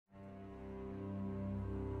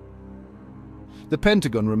The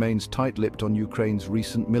Pentagon remains tight-lipped on Ukraine's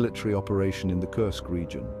recent military operation in the Kursk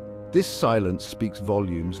region. This silence speaks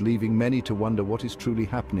volumes, leaving many to wonder what is truly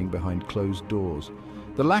happening behind closed doors.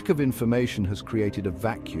 The lack of information has created a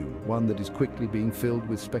vacuum, one that is quickly being filled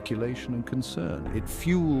with speculation and concern. It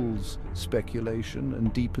fuels speculation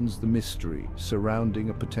and deepens the mystery surrounding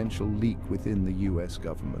a potential leak within the US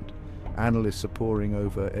government. Analysts are poring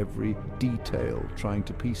over every detail, trying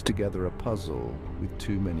to piece together a puzzle with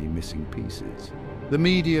too many missing pieces. The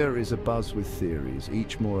media is abuzz with theories,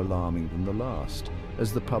 each more alarming than the last,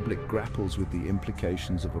 as the public grapples with the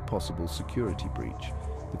implications of a possible security breach.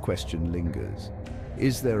 The question lingers.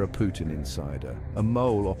 Is there a Putin insider, a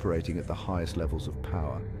mole operating at the highest levels of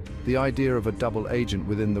power? The idea of a double agent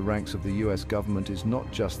within the ranks of the US government is not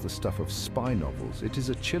just the stuff of spy novels, it is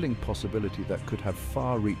a chilling possibility that could have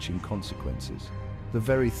far-reaching consequences. The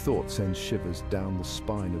very thought sends shivers down the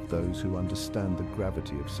spine of those who understand the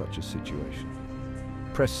gravity of such a situation.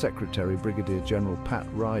 Press Secretary Brigadier General Pat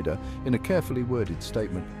Ryder, in a carefully worded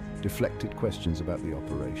statement, deflected questions about the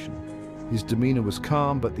operation. His demeanor was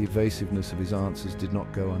calm, but the evasiveness of his answers did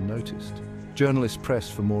not go unnoticed. Journalists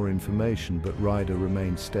pressed for more information, but Ryder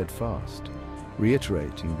remained steadfast,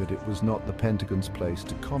 reiterating that it was not the Pentagon's place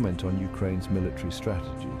to comment on Ukraine's military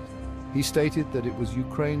strategies. He stated that it was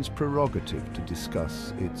Ukraine's prerogative to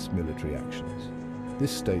discuss its military actions.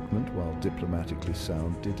 This statement, while diplomatically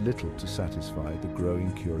sound, did little to satisfy the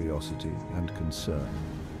growing curiosity and concern.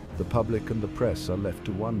 The public and the press are left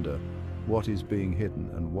to wonder what is being hidden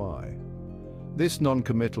and why. This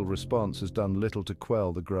non-committal response has done little to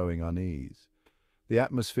quell the growing unease. The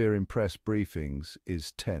atmosphere in press briefings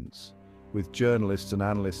is tense, with journalists and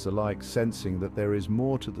analysts alike sensing that there is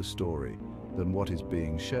more to the story than what is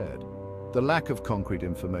being shared. The lack of concrete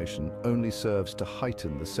information only serves to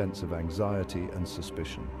heighten the sense of anxiety and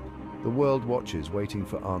suspicion. The world watches, waiting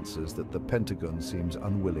for answers that the Pentagon seems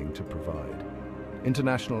unwilling to provide.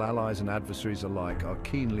 International allies and adversaries alike are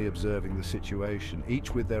keenly observing the situation,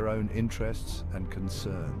 each with their own interests and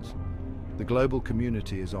concerns. The global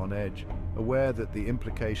community is on edge, aware that the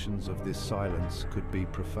implications of this silence could be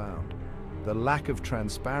profound. The lack of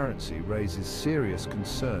transparency raises serious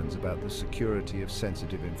concerns about the security of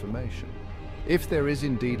sensitive information. If there is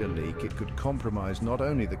indeed a leak, it could compromise not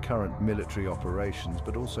only the current military operations,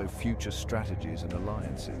 but also future strategies and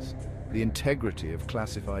alliances. The integrity of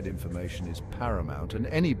classified information is paramount, and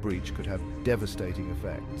any breach could have devastating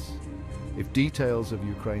effects. If details of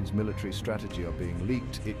Ukraine's military strategy are being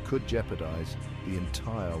leaked, it could jeopardize the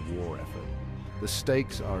entire war effort. The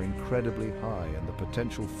stakes are incredibly high, and the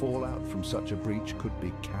potential fallout from such a breach could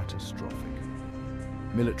be catastrophic.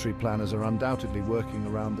 Military planners are undoubtedly working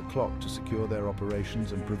around the clock to secure their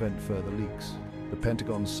operations and prevent further leaks. The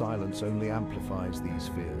Pentagon's silence only amplifies these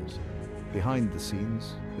fears. Behind the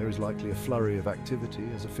scenes, there is likely a flurry of activity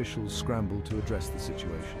as officials scramble to address the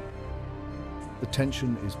situation. The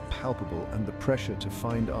tension is palpable, and the pressure to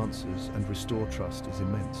find answers and restore trust is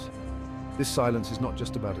immense. This silence is not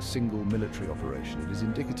just about a single military operation, it is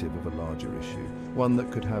indicative of a larger issue, one that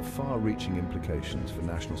could have far-reaching implications for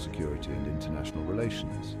national security and international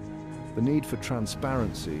relations. The need for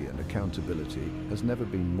transparency and accountability has never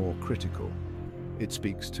been more critical. It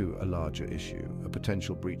speaks to a larger issue, a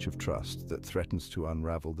potential breach of trust that threatens to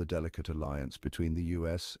unravel the delicate alliance between the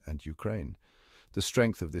US and Ukraine. The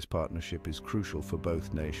strength of this partnership is crucial for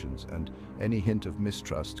both nations, and any hint of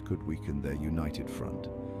mistrust could weaken their united front.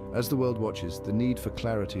 As the world watches, the need for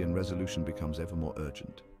clarity and resolution becomes ever more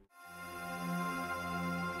urgent.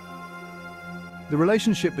 The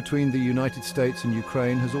relationship between the United States and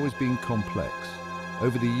Ukraine has always been complex.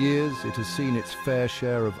 Over the years, it has seen its fair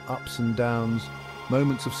share of ups and downs,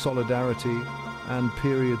 moments of solidarity, and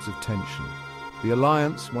periods of tension. The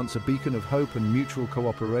alliance, once a beacon of hope and mutual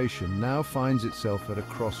cooperation, now finds itself at a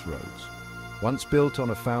crossroads. Once built on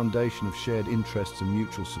a foundation of shared interests and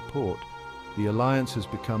mutual support, the alliance has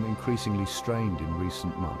become increasingly strained in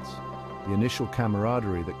recent months. The initial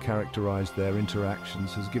camaraderie that characterized their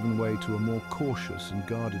interactions has given way to a more cautious and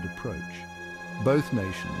guarded approach. Both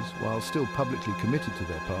nations, while still publicly committed to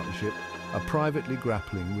their partnership, are privately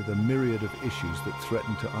grappling with a myriad of issues that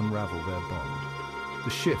threaten to unravel their bond. The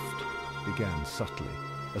shift began subtly,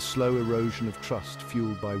 a slow erosion of trust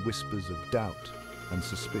fueled by whispers of doubt and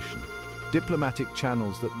suspicion. Diplomatic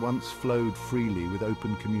channels that once flowed freely with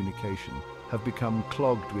open communication have become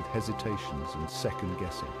clogged with hesitations and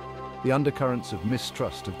second-guessing. The undercurrents of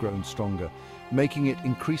mistrust have grown stronger, making it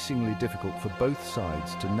increasingly difficult for both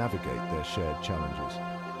sides to navigate their shared challenges.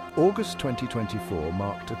 August 2024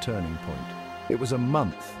 marked a turning point. It was a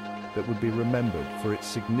month that would be remembered for its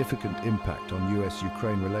significant impact on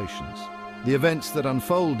US-Ukraine relations. The events that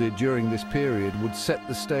unfolded during this period would set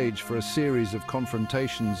the stage for a series of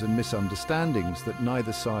confrontations and misunderstandings that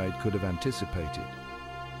neither side could have anticipated.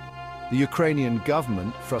 The Ukrainian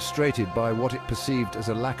government, frustrated by what it perceived as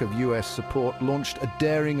a lack of US support, launched a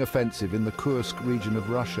daring offensive in the Kursk region of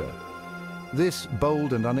Russia. This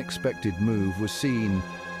bold and unexpected move was seen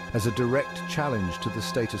as a direct challenge to the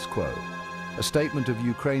status quo, a statement of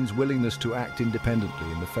Ukraine's willingness to act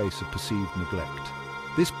independently in the face of perceived neglect.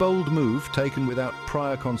 This bold move, taken without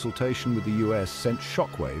prior consultation with the US, sent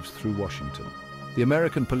shockwaves through Washington. The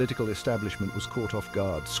American political establishment was caught off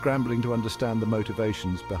guard, scrambling to understand the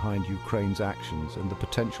motivations behind Ukraine's actions and the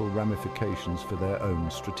potential ramifications for their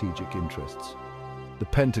own strategic interests. The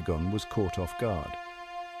Pentagon was caught off guard.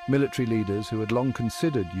 Military leaders who had long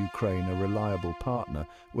considered Ukraine a reliable partner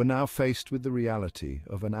were now faced with the reality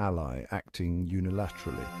of an ally acting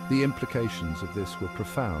unilaterally. The implications of this were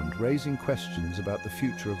profound, raising questions about the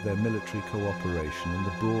future of their military cooperation and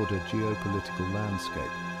the broader geopolitical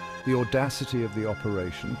landscape. The audacity of the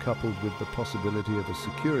operation, coupled with the possibility of a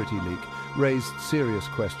security leak, raised serious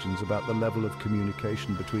questions about the level of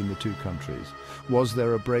communication between the two countries. Was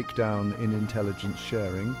there a breakdown in intelligence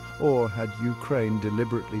sharing, or had Ukraine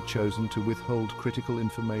deliberately chosen to withhold critical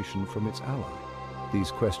information from its ally?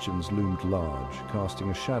 These questions loomed large,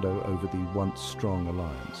 casting a shadow over the once strong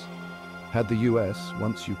alliance. Had the US,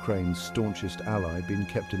 once Ukraine's staunchest ally, been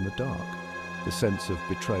kept in the dark? The sense of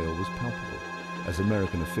betrayal was palpable, as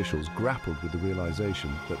American officials grappled with the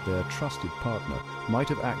realization that their trusted partner might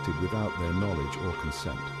have acted without their knowledge or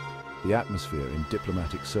consent. The atmosphere in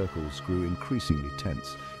diplomatic circles grew increasingly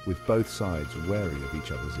tense, with both sides wary of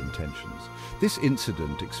each other's intentions. This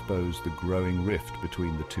incident exposed the growing rift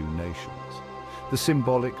between the two nations. The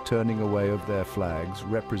symbolic turning away of their flags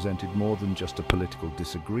represented more than just a political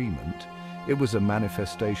disagreement. It was a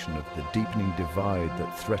manifestation of the deepening divide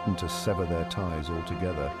that threatened to sever their ties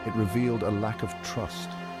altogether. It revealed a lack of trust,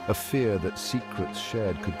 a fear that secrets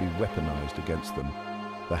shared could be weaponized against them.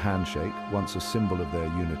 The handshake, once a symbol of their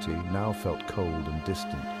unity, now felt cold and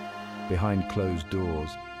distant. Behind closed doors,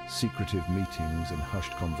 secretive meetings and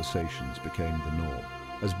hushed conversations became the norm.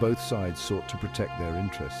 As both sides sought to protect their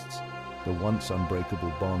interests, the once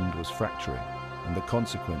unbreakable bond was fracturing, and the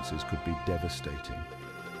consequences could be devastating.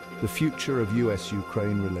 The future of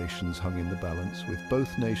US-Ukraine relations hung in the balance, with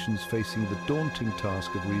both nations facing the daunting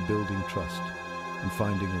task of rebuilding trust and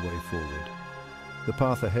finding a way forward. The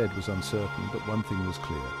path ahead was uncertain, but one thing was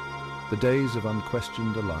clear. The days of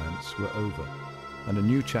unquestioned alliance were over, and a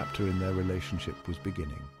new chapter in their relationship was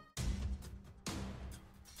beginning.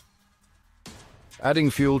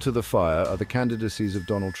 Adding fuel to the fire are the candidacies of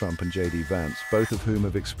Donald Trump and J.D. Vance, both of whom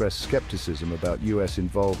have expressed skepticism about US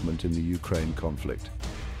involvement in the Ukraine conflict.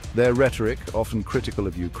 Their rhetoric, often critical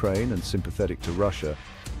of Ukraine and sympathetic to Russia,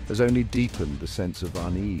 has only deepened the sense of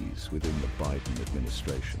unease within the Biden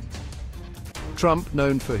administration. Trump,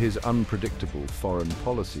 known for his unpredictable foreign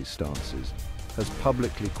policy stances, has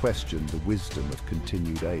publicly questioned the wisdom of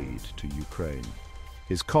continued aid to Ukraine.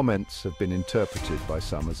 His comments have been interpreted by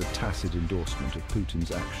some as a tacit endorsement of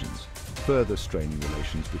Putin's actions, further straining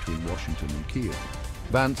relations between Washington and Kyiv.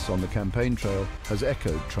 Vance, on the campaign trail, has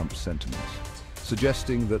echoed Trump's sentiments,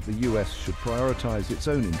 suggesting that the US should prioritize its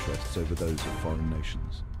own interests over those of foreign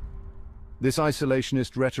nations. This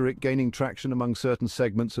isolationist rhetoric, gaining traction among certain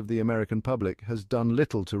segments of the American public, has done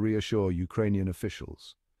little to reassure Ukrainian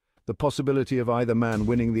officials. The possibility of either man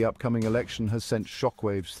winning the upcoming election has sent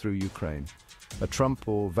shockwaves through Ukraine. A Trump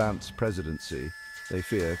or Vance presidency, they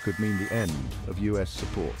fear, could mean the end of US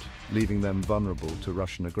support, leaving them vulnerable to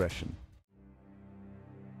Russian aggression.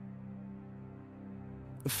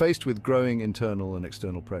 Faced with growing internal and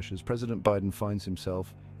external pressures, President Biden finds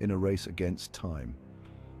himself in a race against time.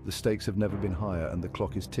 The stakes have never been higher and the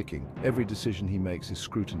clock is ticking. Every decision he makes is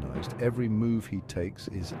scrutinized. Every move he takes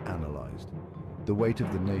is analyzed. The weight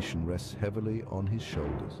of the nation rests heavily on his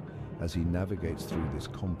shoulders as he navigates through this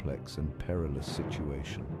complex and perilous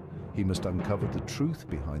situation. He must uncover the truth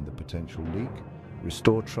behind the potential leak,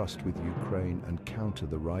 restore trust with Ukraine, and counter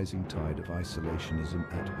the rising tide of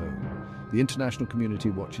isolationism at home. The international community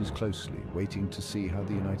watches closely, waiting to see how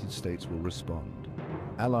the United States will respond.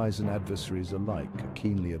 Allies and adversaries alike are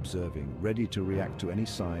keenly observing, ready to react to any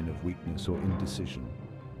sign of weakness or indecision.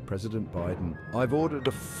 President Biden: "I've ordered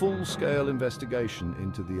a full-scale investigation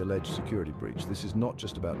into the alleged security breach. This is not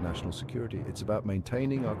just about national security, it's about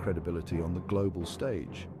maintaining our credibility on the global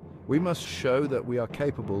stage. We must show that we are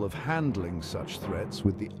capable of handling such threats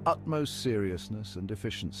with the utmost seriousness and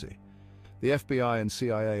efficiency." The FBI and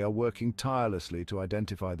CIA are working tirelessly to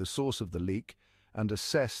identify the source of the leak and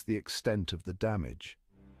assess the extent of the damage.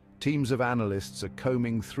 Teams of analysts are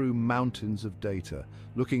combing through mountains of data,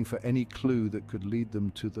 looking for any clue that could lead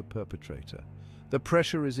them to the perpetrator. The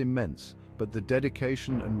pressure is immense, but the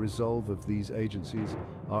dedication and resolve of these agencies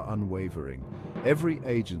are unwavering. Every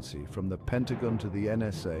agency, from the Pentagon to the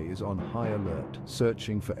NSA, is on high alert,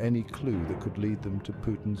 searching for any clue that could lead them to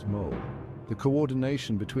Putin's mole. The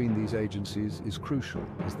coordination between these agencies is crucial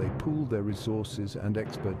as they pool their resources and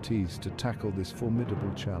expertise to tackle this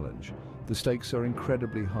formidable challenge. The stakes are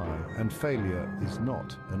incredibly high, and failure is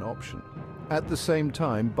not an option. At the same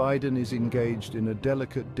time, Biden is engaged in a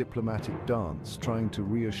delicate diplomatic dance, trying to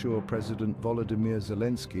reassure President Volodymyr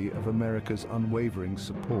Zelensky of America's unwavering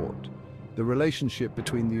support. The relationship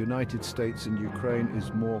between the United States and Ukraine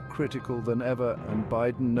is more critical than ever, and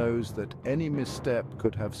Biden knows that any misstep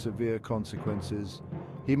could have severe consequences.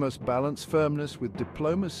 He must balance firmness with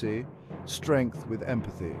diplomacy, strength with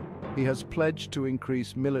empathy. He has pledged to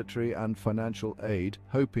increase military and financial aid,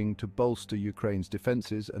 hoping to bolster Ukraine's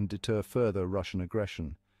defenses and deter further Russian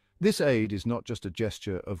aggression. This aid is not just a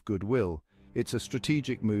gesture of goodwill, it's a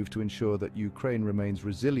strategic move to ensure that Ukraine remains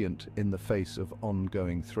resilient in the face of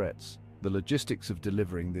ongoing threats. The logistics of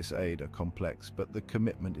delivering this aid are complex, but the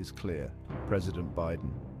commitment is clear: President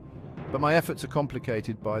Biden. But my efforts are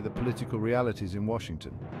complicated by the political realities in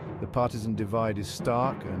Washington. The partisan divide is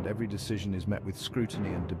stark, and every decision is met with scrutiny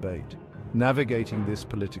and debate. Navigating this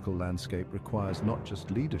political landscape requires not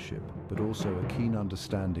just leadership, but also a keen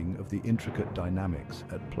understanding of the intricate dynamics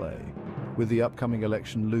at play. With the upcoming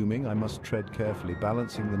election looming, I must tread carefully,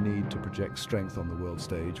 balancing the need to project strength on the world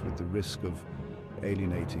stage with the risk of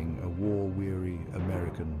alienating a war-weary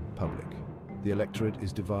American public. The electorate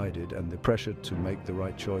is divided, and the pressure to make the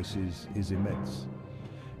right choices is immense.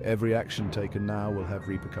 Every action taken now will have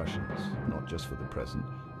repercussions, not just for the present,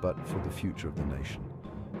 but for the future of the nation.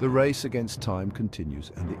 The race against time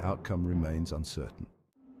continues, and the outcome remains uncertain.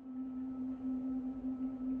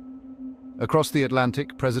 Across the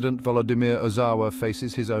Atlantic, President Volodymyr Ozawa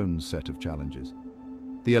faces his own set of challenges.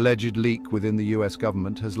 The alleged leak within the US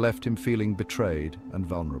government has left him feeling betrayed and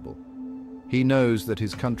vulnerable. He knows that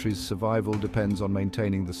his country's survival depends on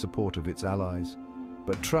maintaining the support of its allies,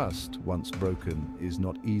 but trust, once broken, is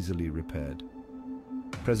not easily repaired.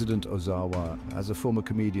 President Ozawa, as a former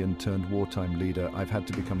comedian turned wartime leader, I've had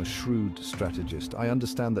to become a shrewd strategist. I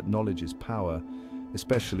understand that knowledge is power,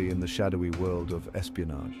 especially in the shadowy world of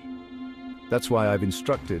espionage. That's why I've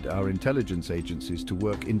instructed our intelligence agencies to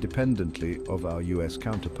work independently of our US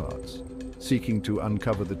counterparts, seeking to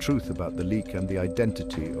uncover the truth about the leak and the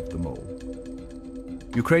identity of the mole.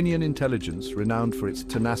 Ukrainian intelligence, renowned for its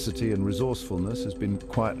tenacity and resourcefulness, has been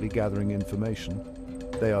quietly gathering information.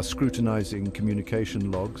 They are scrutinizing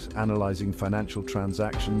communication logs, analyzing financial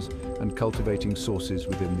transactions, and cultivating sources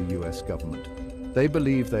within the US government. They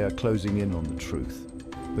believe they are closing in on the truth,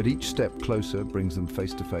 but each step closer brings them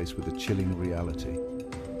face to face with a chilling reality.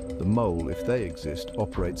 The mole, if they exist,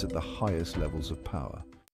 operates at the highest levels of power.